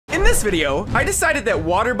In this video, I decided that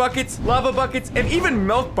water buckets, lava buckets, and even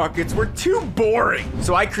milk buckets were too boring.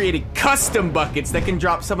 So I created custom buckets that can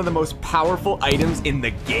drop some of the most powerful items in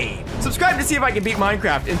the game. Subscribe to see if I can beat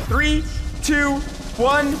Minecraft in 3, 2,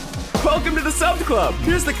 1. Welcome to the Sub Club.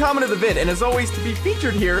 Here's the comment of the vid, and as always, to be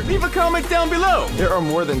featured here, leave a comment down below. There are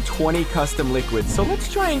more than 20 custom liquids, so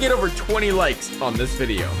let's try and get over 20 likes on this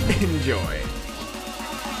video. Enjoy.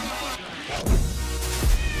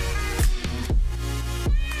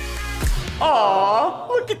 Aww,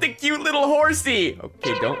 look at the cute little horsey.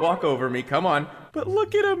 Okay, don't walk over me, come on. But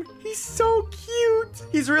look at him, he's so cute.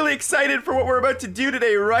 He's really excited for what we're about to do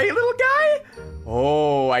today, right, little guy?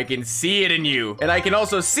 Oh, I can see it in you. And I can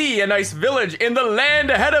also see a nice village in the land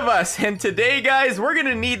ahead of us. And today, guys, we're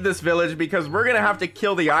gonna need this village because we're gonna have to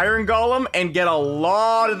kill the iron golem and get a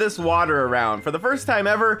lot of this water around. For the first time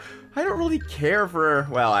ever, I don't really care for,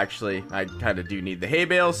 well, actually, I kind of do need the hay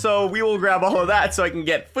bale, so we will grab all of that so I can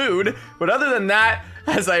get food. But other than that,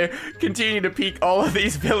 as I continue to peek all of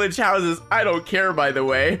these village houses, I don't care, by the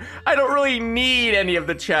way. I don't really need any of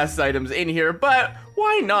the chest items in here, but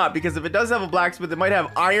why not? Because if it does have a blacksmith, it might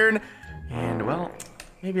have iron, and, well,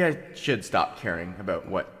 maybe I should stop caring about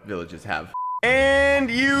what villages have. And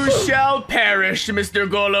you shall perish, Mr.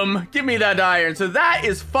 Golem. Give me that iron. So that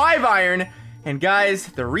is 5 iron. And guys,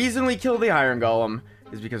 the reason we kill the iron golem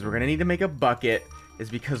is because we're gonna need to make a bucket, is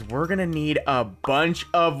because we're gonna need a bunch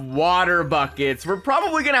of water buckets. We're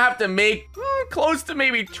probably gonna have to make close to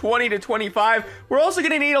maybe 20 to 25. We're also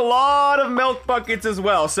gonna need a lot of milk buckets as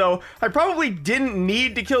well. So I probably didn't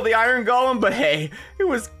need to kill the iron golem, but hey, it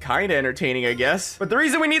was kind of entertaining, I guess. But the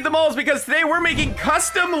reason we need them all is because today we're making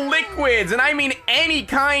custom liquids, and I mean any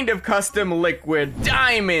kind of custom liquid.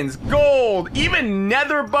 Diamonds, gold, even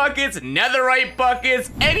nether buckets, netherite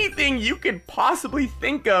buckets, anything you could possibly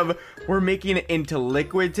think of. We're making it into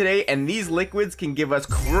liquid today, and these liquids can give us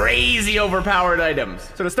crazy overpowered items.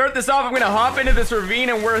 So to start this off, I'm gonna hop into this ravine,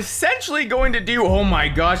 and we're essentially going to do, oh my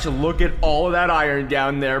gosh, look at all of that iron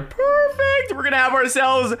down there. Perfect. We're gonna have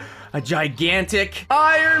ourselves a gigantic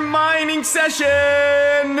iron mining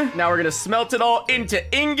session. Now we're gonna smelt it all into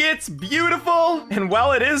ingots. Beautiful. And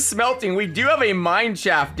while it is smelting, we do have a mine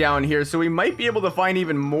shaft down here, so we might be able to find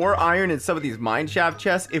even more iron in some of these mine shaft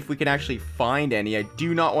chests if we can actually find any. I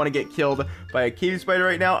do not want to get killed by a cave spider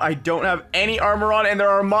right now. I don't have any armor on, and there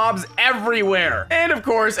are mobs everywhere. And of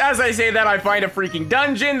course, as I say that, I find a freaking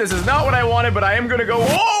dungeon. This is not what I wanted, but I am gonna go,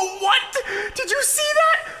 oh, what? Did you see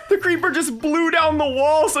that? The creeper just blew down the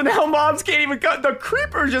wall, so now mobs can't even cut. The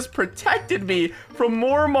creeper just protected me from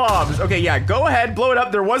more mobs. Okay, yeah, go ahead, blow it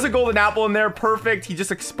up. There was a golden apple in there, perfect. He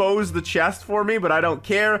just exposed the chest for me, but I don't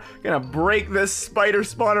care. Gonna break this spider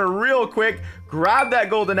spawner real quick. Grab that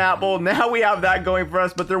golden apple. Now we have that going for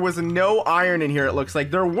us, but there was no iron in here, it looks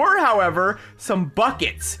like. There were, however, some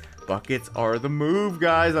buckets. Buckets are the move,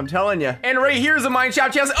 guys, I'm telling you. And right here's a mine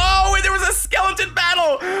shaft chest. Oh, and there was a skeleton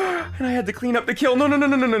battle. And I had to clean up the kill. No. I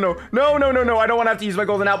don't want to have to use my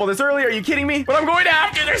golden apple this early. Are you kidding me? But I'm going to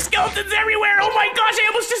have to. There's skeletons everywhere. Oh my gosh, I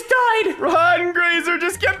almost just died. Run, Graser.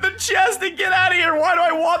 Just get the chest and get out of here. Why do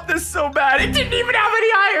I want this so bad? It didn't even have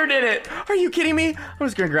any iron in it. Are you kidding me? I'm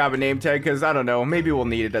just gonna grab a name tag because I don't know. Maybe we'll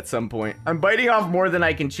need it at some point. I'm biting off more than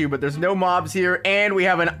I can chew, but there's no mobs here. And we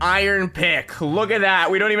have an iron pick. Look at that.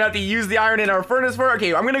 We don't even have to use the iron in our furnace for.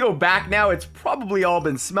 Okay, I'm gonna go back now. It's probably all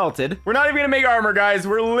been smelted. We're not even gonna make armor, guys.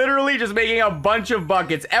 We're literally just making a bunch of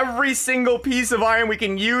buckets. Every single piece of iron we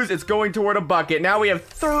can use, it's going toward a bucket. Now we have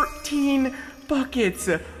 13 buckets.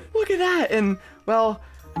 Look at that. And, well,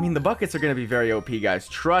 I mean, the buckets are going to be very OP, guys.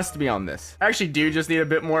 Trust me on this. I actually do just need a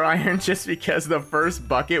bit more iron just because the first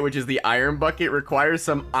bucket, which is the iron bucket, requires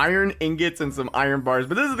some iron ingots and some iron bars.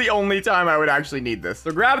 But this is the only time I would actually need this.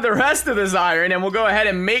 So grab the rest of this iron and we'll go ahead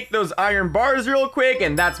and make those iron bars real quick.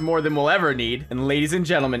 And that's more than we'll ever need. And ladies and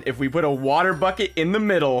gentlemen, if we put a water bucket in the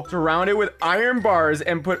middle, surround it with iron bars,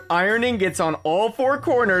 and put iron ingots on all 4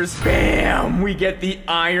 corners, bam, we get the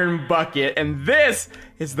iron bucket. And this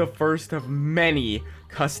is the first of many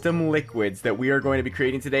custom liquids that we are going to be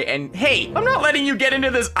creating today. And hey, I'm not letting you get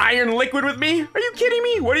into this iron liquid with me. Are you kidding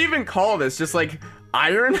me? What do you even call this? Just like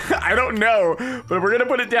iron? I don't know, but we're gonna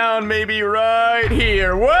put it down maybe right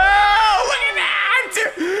here. Whoa, look at that!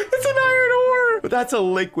 It's an iron ore. But that's a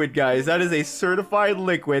liquid, guys. That is a certified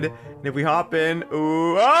liquid. And if we hop in,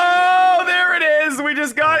 ooh, oh, there it is. is we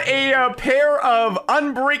just got a pair of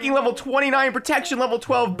unbreaking level 29 protection level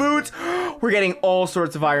 12 boots. We're getting all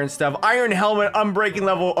sorts of iron stuff. Iron helmet, unbreaking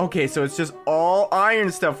level. Okay, so it's just all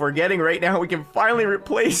iron stuff we're getting right now. We can finally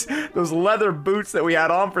replace those leather boots that we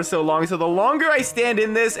had on for so long. So the longer I stand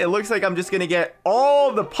in this, it looks like I'm just gonna get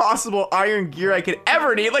all the possible iron gear I could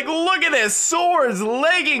ever need. Like, look at this. Swords,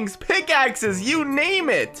 leggings, pickaxes, you name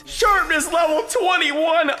it. Sharpness level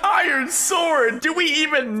 21 iron sword. Do we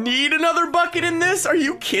even need another bucket in this? Are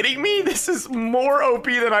you kidding me? This is more OP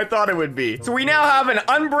than I thought it would be. So we now have an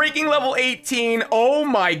unbreaking level 18. Oh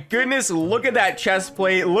my goodness, look at that chest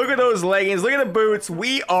plate. Look at those leggings. Look at the boots.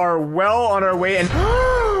 We are well on our way. And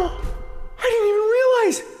I didn't even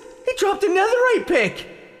realize he dropped a netherite pick.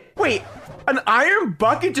 Wait, an iron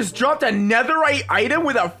bucket just dropped a netherite item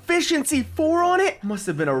with efficiency 4 on it? Must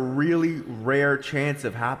have been a really rare chance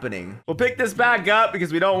of happening. We'll pick this back up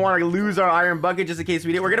because we don't want to lose our iron bucket just in case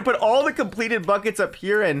we do. We're gonna put all the completed buckets up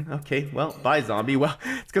here and okay, well, bye zombie. Well,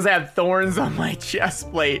 it's because I have thorns on my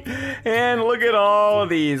chest plate. And look at all of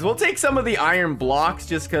these. We'll take some of the iron blocks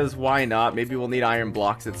just because why not? Maybe we'll need iron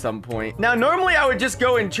blocks at some point. Now, normally I would just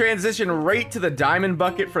go and transition right to the diamond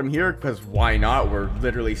bucket from here because why not? We're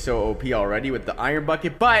literally so OP already with the iron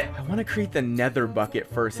bucket, but I want to create the nether bucket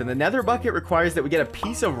first, and the nether bucket requires that we get a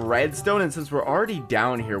piece of redstone, and since we're already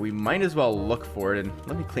down here, we might as well look for it. And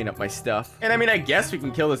let me clean up my stuff. And I mean, I guess we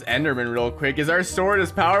can kill this enderman real quick. Is our sword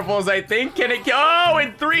as powerful as I think? Can it kill? Oh,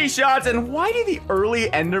 in 3 shots. And why do the early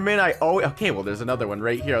endermen okay, well, there's another one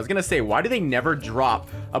right here. I was gonna say, why do they never drop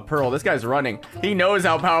a pearl? This guy's running. He knows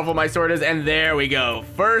how powerful my sword is, and there we go.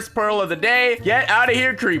 First pearl of the day. Get out of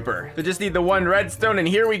here, creeper. So just need the 1 redstone, and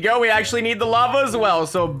here we go. We actually need the lava as well,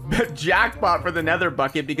 so jackpot for the nether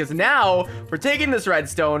bucket, because now for taking this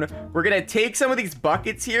redstone, we're gonna take some of these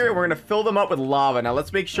buckets here and we're gonna fill them up with lava. Now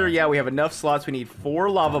let's make sure, yeah, we have enough slots. We need 4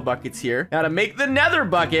 lava buckets here. Now to make the nether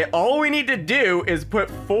bucket, all we need to do is put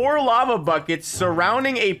 4 lava buckets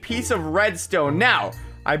surrounding a piece of redstone. Now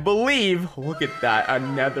I believe, look at that, a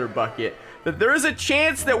nether bucket, that there is a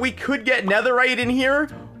chance that we could get netherite in here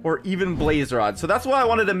or even blaze rods. So that's why I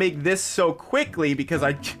wanted to make this so quickly, because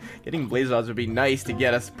getting blaze rods would be nice to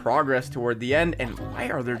get us progress toward the end. And why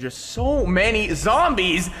are there just so many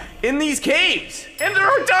zombies in these caves? And there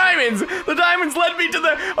are diamonds. The diamonds led me to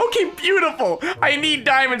the, okay, beautiful. I need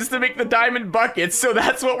diamonds to make the diamond buckets. So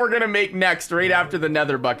that's what we're gonna make next, right after the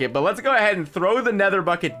nether bucket. But let's go ahead and throw the nether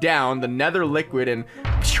bucket down, the nether liquid, and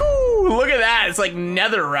phew, look at that. It's like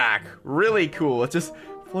netherrack. Really cool. It just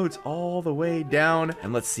floats all the way down.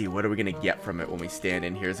 And let's see, what are we gonna get from it when we stand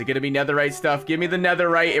in here? Is it gonna be netherite stuff? Give me the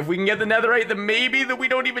netherite. If we can get the netherite, then maybe that we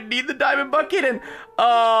don't even need the diamond bucket. And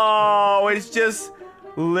oh, it's just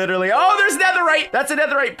literally, oh, there's netherite. That's a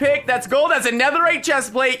netherite pick. That's gold. That's a netherite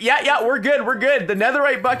chest plate. Yeah, we're good. We're good. The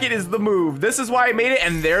netherite bucket is the move. This is why I made it.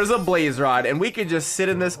 And there's a blaze rod. And we could just sit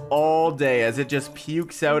in this all day as it just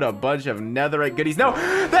pukes out a bunch of netherite goodies. No,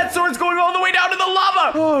 that sword's going all the way down to the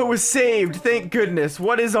lava. Oh, it was saved. Thank goodness.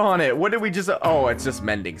 What is on it? What did we just, oh, it's just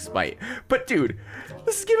mending spite. But dude,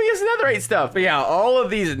 this is giving us netherite stuff. But yeah, all of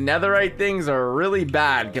these netherite things are really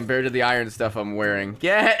bad compared to the iron stuff I'm wearing.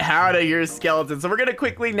 Get out of here, skeleton. So we're gonna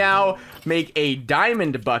quickly now make a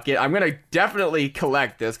diamond bucket. I'm gonna definitely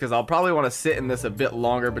collect this because I'll probably want to sit in this a bit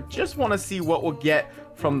longer, but just want to see what we'll get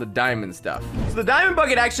from the diamond stuff. So the diamond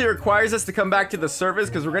bucket actually requires us to come back to the surface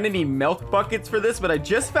because we're gonna need milk buckets for this, but I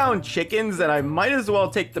just found chickens and I might as well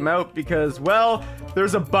take them out because, well,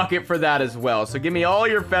 there's a bucket for that as well. So give me all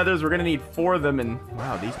your feathers. We're gonna need 4 of them, and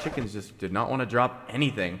wow, these chickens just did not want to drop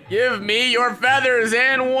anything. Give me your feathers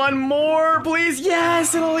and 1 more, please.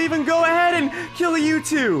 Yes, and I'll even go ahead and kill you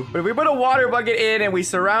too. But if we put a water bucket in and we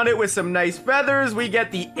surround it with some nice feathers, we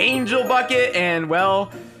get the angel bucket, and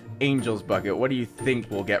well, Angel's bucket. What do you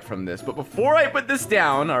think we'll get from this? But before I put this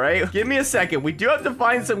down, all right, give me a second. We do have to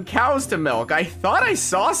find some cows to milk. I thought I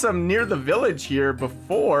saw some near the village here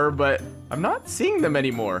before, but I'm not seeing them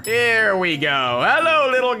anymore. Here we go.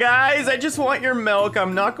 Hello, little guys. I just want your milk.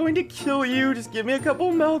 I'm not going to kill you. Just give me a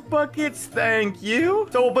couple milk buckets. Thank you.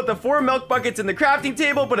 So we'll put the 4 milk buckets in the crafting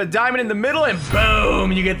table, put a diamond in the middle, and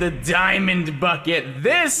boom, you get the diamond bucket.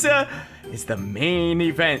 This is the main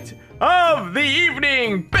event of the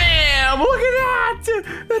evening. Bam! Look at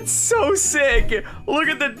that! That's so sick. Look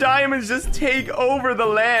at the diamonds just take over the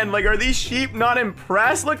land. Like, are these sheep not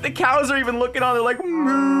impressed? Look, the cows are even looking on. They're like,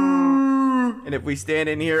 moo. And if we stand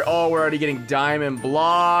in here, oh, we're already getting diamond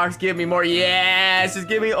blocks. Give me more. Yes, just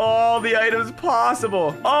give me all the items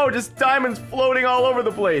possible. Oh, just diamonds floating all over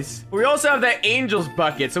the place. We also have that angel's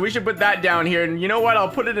bucket, so we should put that down here. And you know what? I'll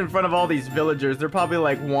put it in front of all these villagers. They're probably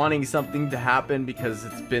like wanting something to happen because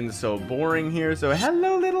it's been so boring here. So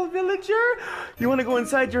hello, little villager. You want to go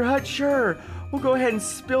inside your hut? Sure. We'll go ahead and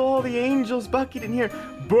spill all the angel's bucket in here.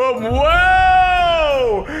 Boom.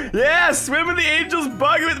 Whoa! Yeah, swim in the angel's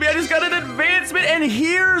bucket with me. I just got an advancement, and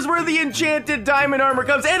here's where the enchanted diamond armor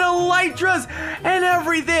comes, and elytras and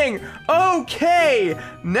everything. Okay,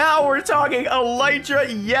 now we're talking elytra.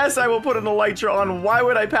 Yes, I will put an elytra on. Why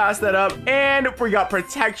would I pass that up? And we got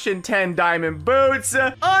protection 10 diamond boots,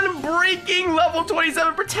 unbreaking level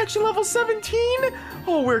 27, protection level 17.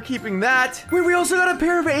 Oh, we're keeping that. Wait, we also got a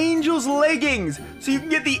pair of angel's leggings, so you can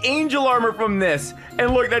get the angel armor from this.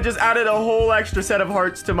 And look, that just added a whole extra set of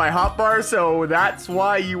hearts to my hotbar, so that's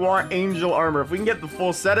why you want angel armor. If we can get the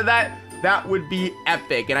full set of that, that would be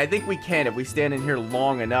epic. And I think we can. If we stand in here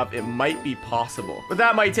long enough, it might be possible. But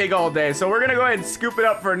that might take all day, so we're gonna go ahead and scoop it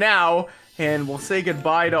up for now, and we'll say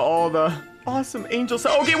goodbye to all the awesome angels.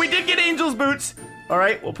 Okay, we did get angel's boots. All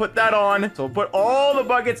right, we'll put that on. So we'll put all the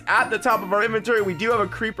buckets at the top of our inventory. We do have a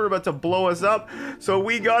creeper about to blow us up, so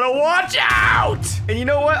we gotta watch out. And you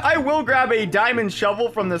know what? I will grab a diamond shovel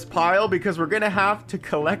from this pile because we're gonna have to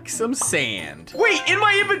collect some sand. Wait, in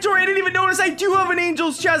my inventory, I didn't even notice I do have an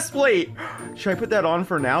angel's chest plate. Should I put that on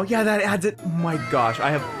for now? Yeah, that adds it. Oh my gosh, I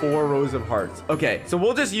have 4 rows of hearts. Okay, so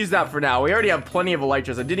we'll just use that for now. We already have plenty of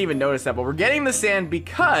elytras. I didn't even notice that, but we're getting the sand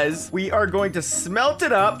because we are going to smelt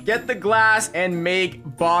it up, get the glass, and make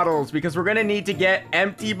bottles, because we're gonna need to get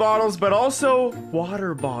empty bottles but also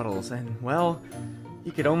water bottles. And well,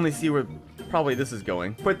 you could only see where probably this is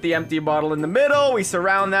going. Put the empty bottle in the middle, we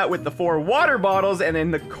surround that with the 4 water bottles, and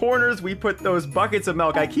in the corners we put those buckets of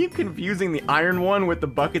milk. I keep confusing the iron one with the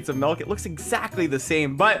buckets of milk. It looks exactly the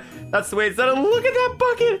same, but that's the way it's done. Look at that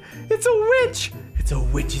bucket, it's a witch. It's a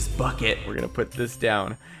witch's bucket. We're gonna put this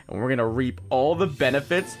down and we're gonna reap all the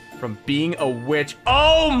benefits from being a witch.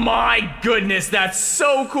 Oh my goodness, that's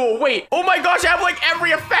so cool. Wait, oh my gosh, I have like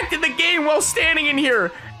every effect in the game while standing in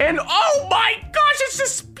here. And oh my gosh, it's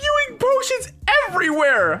just spewing potions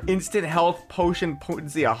everywhere. Instant health potion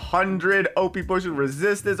potency 100, OP potion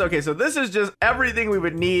resistance. Okay, so this is just everything we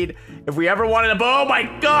would need if we ever wanted to. Oh my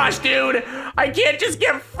gosh, dude, I can't just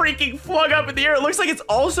get freaking flung up in the air. It looks like it's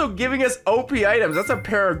also giving us OP items. That's a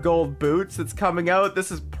pair of gold boots that's coming out.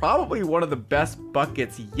 This is probably one of the best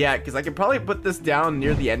buckets yet, because I could probably put this down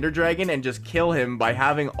near the Ender Dragon and just kill him by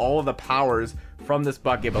having all of the powers from this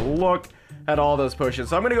bucket. But look at all those potions.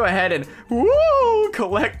 So I'm gonna go ahead and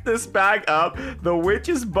collect this bag up. The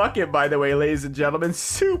witch's bucket, by the way, ladies and gentlemen,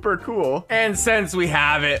 super cool. And since we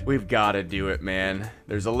have it, we've got to do it, man.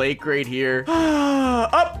 There's a lake right here.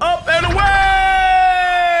 Up, up, and away!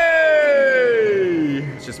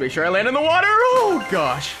 Let's just make sure I land in the water. Oh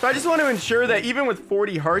gosh. So I just want to ensure that even with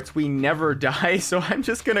 40 hearts, we never die. So I'm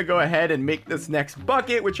just gonna go ahead and make this next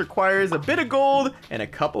bucket, which requires a bit of gold and a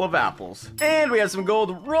couple of apples. And we have some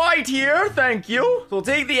gold right here. Thank you. So we'll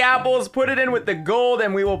take the apples, put it in with the gold,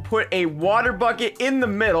 and we will put a water bucket in the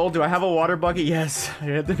middle. Do I have a water bucket? Yes, I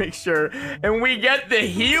had to make sure. And we get the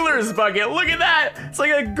healer's bucket. Look at that. It's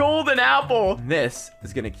like a golden apple. This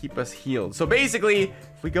is gonna keep us healed. So basically,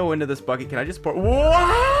 if we go into this bucket, can I just pour?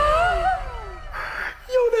 Wow!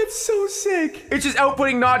 Yo, that's so sick. It's just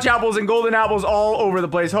outputting notch apples and golden apples all over the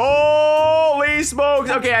place. Holy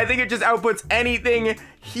smokes. Okay, I think it just outputs anything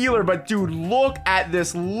healer, but dude, look at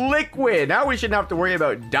this liquid. Now we shouldn't have to worry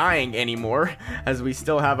about dying anymore, as we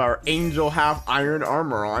still have our angel half iron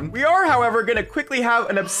armor on. We are, however, gonna quickly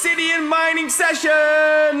have an obsidian mining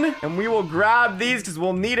session, and we will grab these because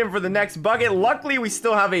we'll need them for the next bucket. Luckily, we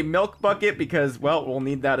still have a milk bucket because, well, we'll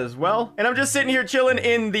need that as well. And I'm just sitting here chilling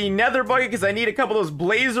in the nether bucket because I need a couple of those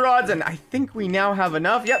blaze rods, and I think we now have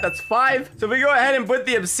enough. Yeah, that's 5. So if we go ahead and put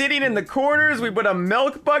the obsidian in the corners, we put a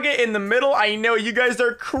milk bucket in the middle. I know you guys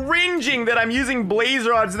are cringing that I'm using blaze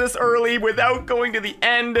rods this early without going to the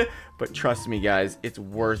end, but trust me guys, it's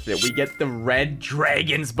worth it. We get the red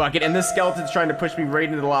dragon's bucket, and this skeleton's trying to push me right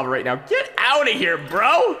into the lava right now. Get out of here,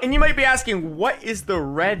 bro. And you might be asking, what is the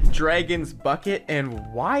red dragon's bucket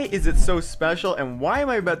and why is it so special, and why am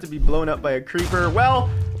I about to be blown up by a creeper? Well,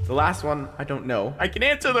 the last one, I don't know. I can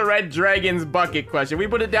answer the red dragon's bucket question. We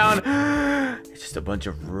put it down It's just a bunch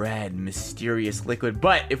of red, mysterious liquid.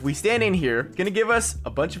 But if we stand in here, it's gonna give us a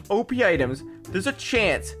bunch of OP items. There's a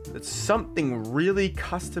chance that something really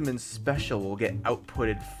custom and special will get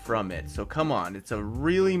outputted from it. So come on, it's a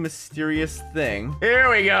really mysterious thing. Here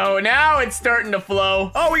we go. Now it's starting to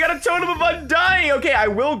flow. Oh, we got a totem of undying. Okay, I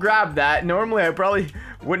will grab that. Normally, I probably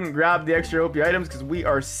wouldn't grab the extra OP items because we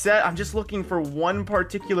are set. I'm just looking for one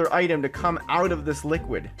particular item to come out of this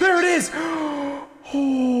liquid. There it is.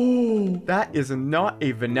 Oh, that is not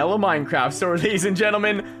a vanilla Minecraft sword, ladies and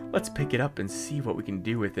gentlemen. Let's pick it up and see what we can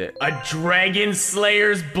do with it. A Dragon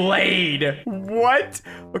Slayer's blade. What?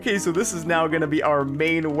 Okay, so this is now gonna be our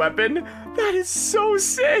main weapon. That is so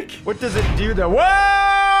sick. What does it do though?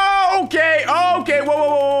 Whoa! Okay, okay,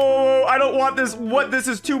 whoa. I don't want this. What? This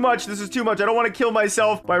is too much. This is too much. I don't want to kill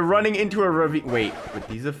myself by running into a ravine. Wait, with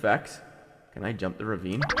these effects, can I jump the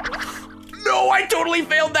ravine? No, I totally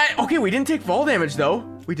failed that. Okay, we didn't take fall damage though.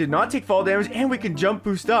 We did not take fall damage, and we can jump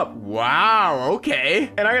boost up. Wow,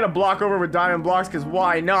 okay. And I'm gonna block over with diamond blocks, because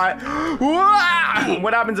why not?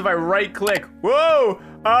 What happens if I right click? Whoa.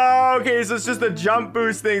 Oh, okay, so it's just a jump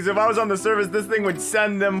boost thing. So if I was on the surface, this thing would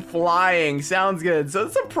send them flying. Sounds good. So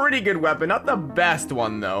it's a pretty good weapon. Not the best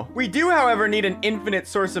one, though. We do, however, need an infinite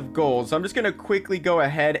source of gold. So I'm just going to quickly go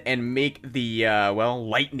ahead and make the, well,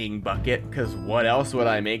 lightning bucket. Because what else would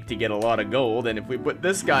I make to get a lot of gold? And if we put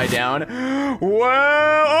this guy down...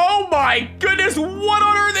 Whoa! Oh, my goodness! What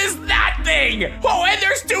on earth is that thing? Oh, and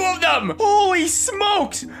there's two of them! Holy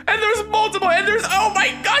smokes! And there's multiple, and there's... Oh,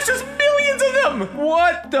 my gosh, there's millions of them!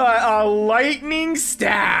 What the? A lightning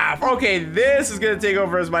staff. Okay, this is gonna take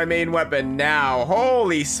over as my main weapon now.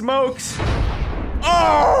 Holy smokes.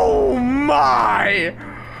 Oh my.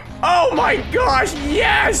 Oh my gosh,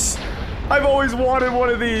 yes. I've always wanted one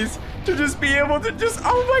of these. To just be able to just,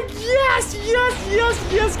 oh my, yes,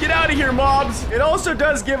 get out of here, mobs. It also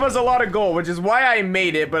does give us a lot of gold, which is why I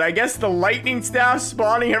made it, but I guess the lightning staff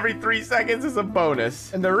spawning every 3 seconds is a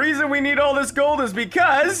bonus. And the reason we need all this gold is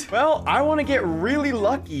because, well, I want to get really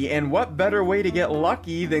lucky, and what better way to get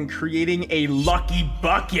lucky than creating a lucky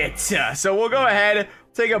bucket? So we'll go ahead,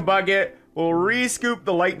 take a bucket, we'll re-scoop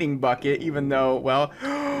the lightning bucket, even though, well,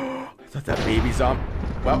 I thought that baby zombie...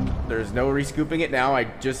 Well, there's no re-scooping it now. I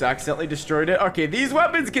just accidentally destroyed it. Okay, these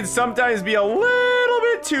weapons can sometimes be a little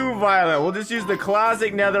bit too violent. We'll just use the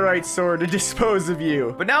classic netherite sword to dispose of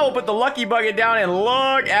you. But now we'll put the lucky bucket down and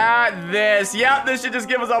look at this. Yep, this should just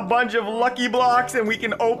give us a bunch of lucky blocks and we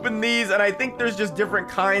can open these. And I think there's just different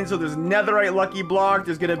kinds. So there's netherite lucky block.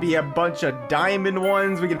 There's gonna be a bunch of diamond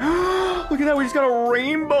ones. We can, look at that, we just got a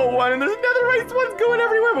rainbow one and there's netherite ones going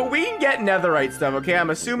everywhere. But we can get netherite stuff, okay?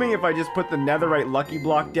 I'm assuming if I just put the netherite lucky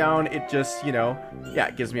block down, it just, you know, yeah,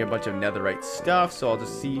 it gives me a bunch of netherite stuff. So I'll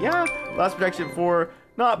just see, yeah, blast protection 4,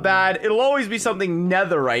 not bad. It'll always be something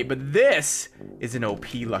netherite, but this is an OP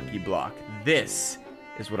lucky block. This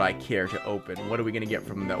is what I care to open. What are we gonna get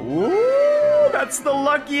from that? Ooh, that's the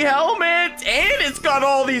lucky helmet, and it's got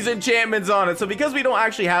all these enchantments on it. So because we don't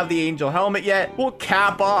actually have the angel helmet yet, we'll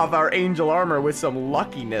cap off our angel armor with some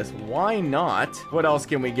luckiness. Why not? What else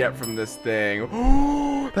can we get from this thing?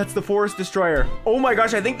 Ooh, that's the forest destroyer. Oh my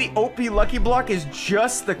gosh, I think the OP lucky block is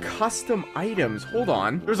just the custom items. Hold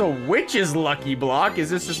on, there's a witch's lucky block. Is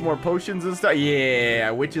this just more potions and stuff?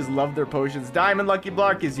 Yeah, witches love their potions. Diamond lucky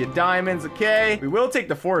block gives you diamonds. Okay, we will take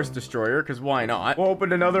the forest destroyer because why not? We'll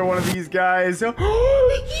open another one of these guys.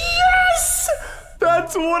 Yes!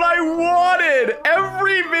 That's what I wanted.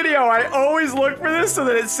 Every video, I always look for this so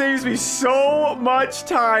that it saves me so much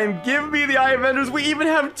time. Give me the Eye of Enders. We even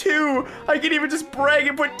have 2. I can even just brag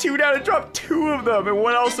and put 2 down and drop 2 of them. And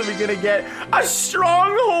what else are we gonna get? A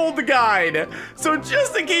stronghold guide. So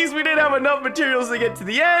just in case we didn't have enough materials to get to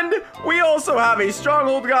the end, we also have a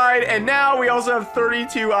stronghold guide. And now we also have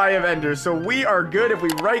 32 Eye of Enders. So we are good. If we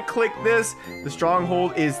right click this, the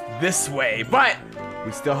stronghold is this way. But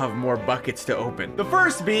we still have more buckets to open. The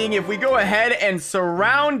first being, if we go ahead and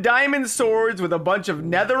surround diamond swords with a bunch of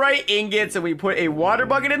netherite ingots and we put a water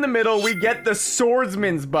bucket in the middle, we get the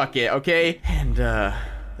swordsman's bucket, okay? And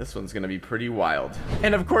this one's gonna be pretty wild.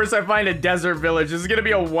 And of course I find a desert village. This is gonna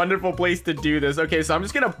be a wonderful place to do this. Okay, so I'm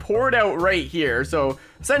just gonna pour it out right here. So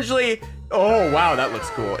essentially, oh wow, that looks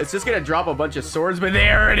cool. It's just gonna drop a bunch of swords, but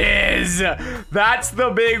there it is. That's the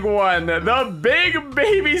big one. The big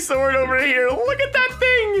baby sword over here. Look at that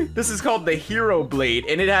thing. This is called the Hero Blade,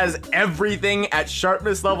 and it has everything at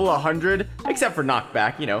sharpness level 100, except for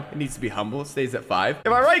knockback, you know, it needs to be humble. It stays at 5.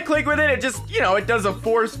 If I right click with it, it just, you know, it does a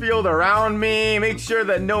force field around me, make sure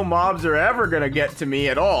that no mobs are ever gonna get to me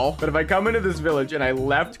at all. But if I come into this village and I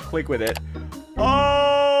left click with it,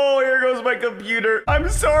 oh, here goes goes my computer. I'm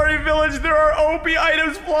sorry, village. There are OP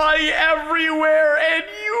items flying everywhere, and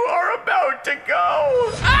you are about to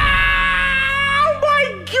go. Ah! Oh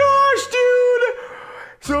my gosh, dude.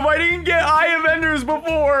 So if I didn't get Eye of Enders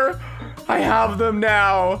before, I have them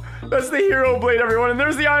now. That's the hero blade, everyone. And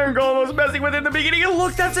there's the iron golem I was messing with in the beginning. And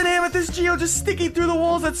look, that's an amethyst geo just sticking through the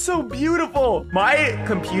walls. That's so beautiful. My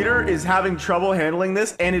computer is having trouble handling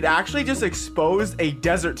this, and it actually just exposed a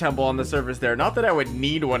desert temple on the surface there. Not that I would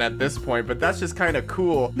need one at this point, but that's just kind of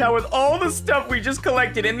cool. Now, with all the stuff we just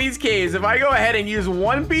collected in these caves, if I go ahead and use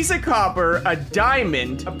one piece of copper, a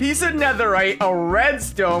diamond, a piece of netherite, a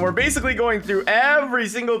redstone, we're basically going through every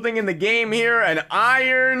single thing in the game here. An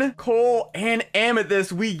iron, coal, and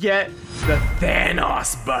amethyst. We get the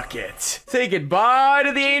Thanos bucket. Say goodbye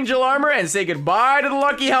to the angel armor and say goodbye to the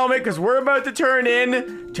lucky helmet, because we're about to turn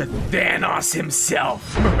in to Thanos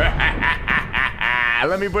himself.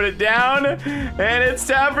 Let me put it down, and it's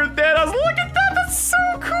time for Thanos. Look at that, that's so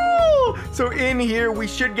cool. So in here we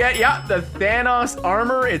should get, yeah, the Thanos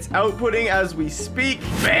armor. It's outputting as we speak.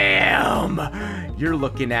 Bam! You're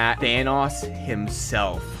looking at Thanos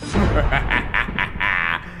himself.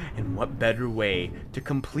 And what better way to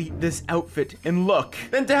complete this outfit and look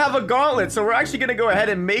than to have a gauntlet? So we're actually gonna go ahead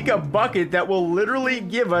and make a bucket that will literally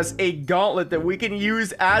give us a gauntlet that we can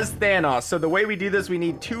use as Thanos. So the way we do this, we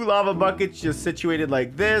need 2 lava buckets just situated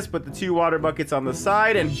like this, put the 2 water buckets on the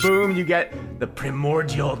side, and boom, you get the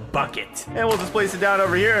primordial bucket. And we'll just place it down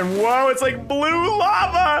over here, and whoa, it's like blue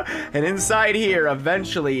lava! And inside here,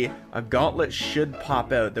 eventually, a gauntlet should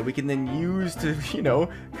pop out that we can then use to, you know,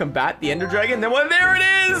 combat the Ender Dragon. Then, well, there it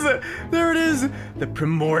is! There it is! The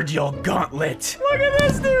primordial gauntlet. Look at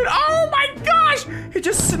this, dude! Oh my gosh! It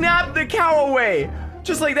just snapped the cow away.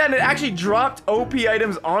 Just like that, and it actually dropped OP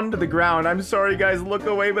items onto the ground. I'm sorry, guys, look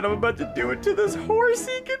away, but I'm about to do it to this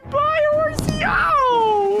horsey. Goodbye, horsey!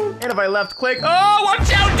 Ow! And if I left click, oh,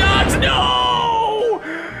 watch out, dogs! No!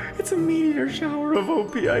 It's a meteor shower of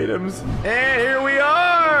OP items. And here we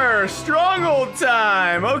are! Stronghold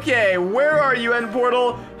time! Okay, where are you, End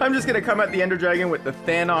Portal? I'm just gonna come at the Ender Dragon with the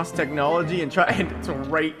Thanos technology and try, and it's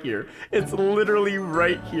right here. It's literally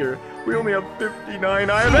right here. We only have 59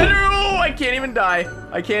 Eye of Ender. Oh, I can't even die.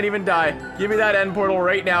 I can't even die. Give me that End Portal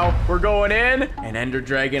right now. We're going in. And Ender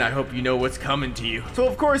Dragon, I hope you know what's coming to you. So,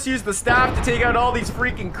 of course, use the staff to take out all these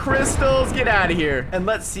freaking crystals. Get out of here. And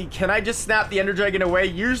let's see, can I just snap the Ender Dragon away?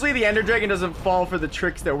 Usually the Ender Dragon doesn't fall for the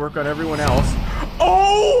tricks that work on everyone else.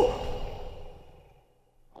 Oh!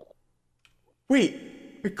 Wait,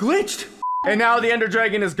 it glitched. And now the Ender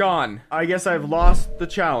Dragon is gone. I guess I've lost the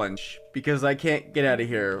challenge because I can't get out of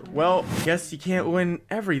here. Well, I guess you can't win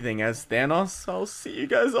everything as Thanos. I'll see you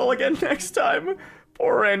guys all again next time.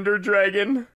 Poor Ender Dragon.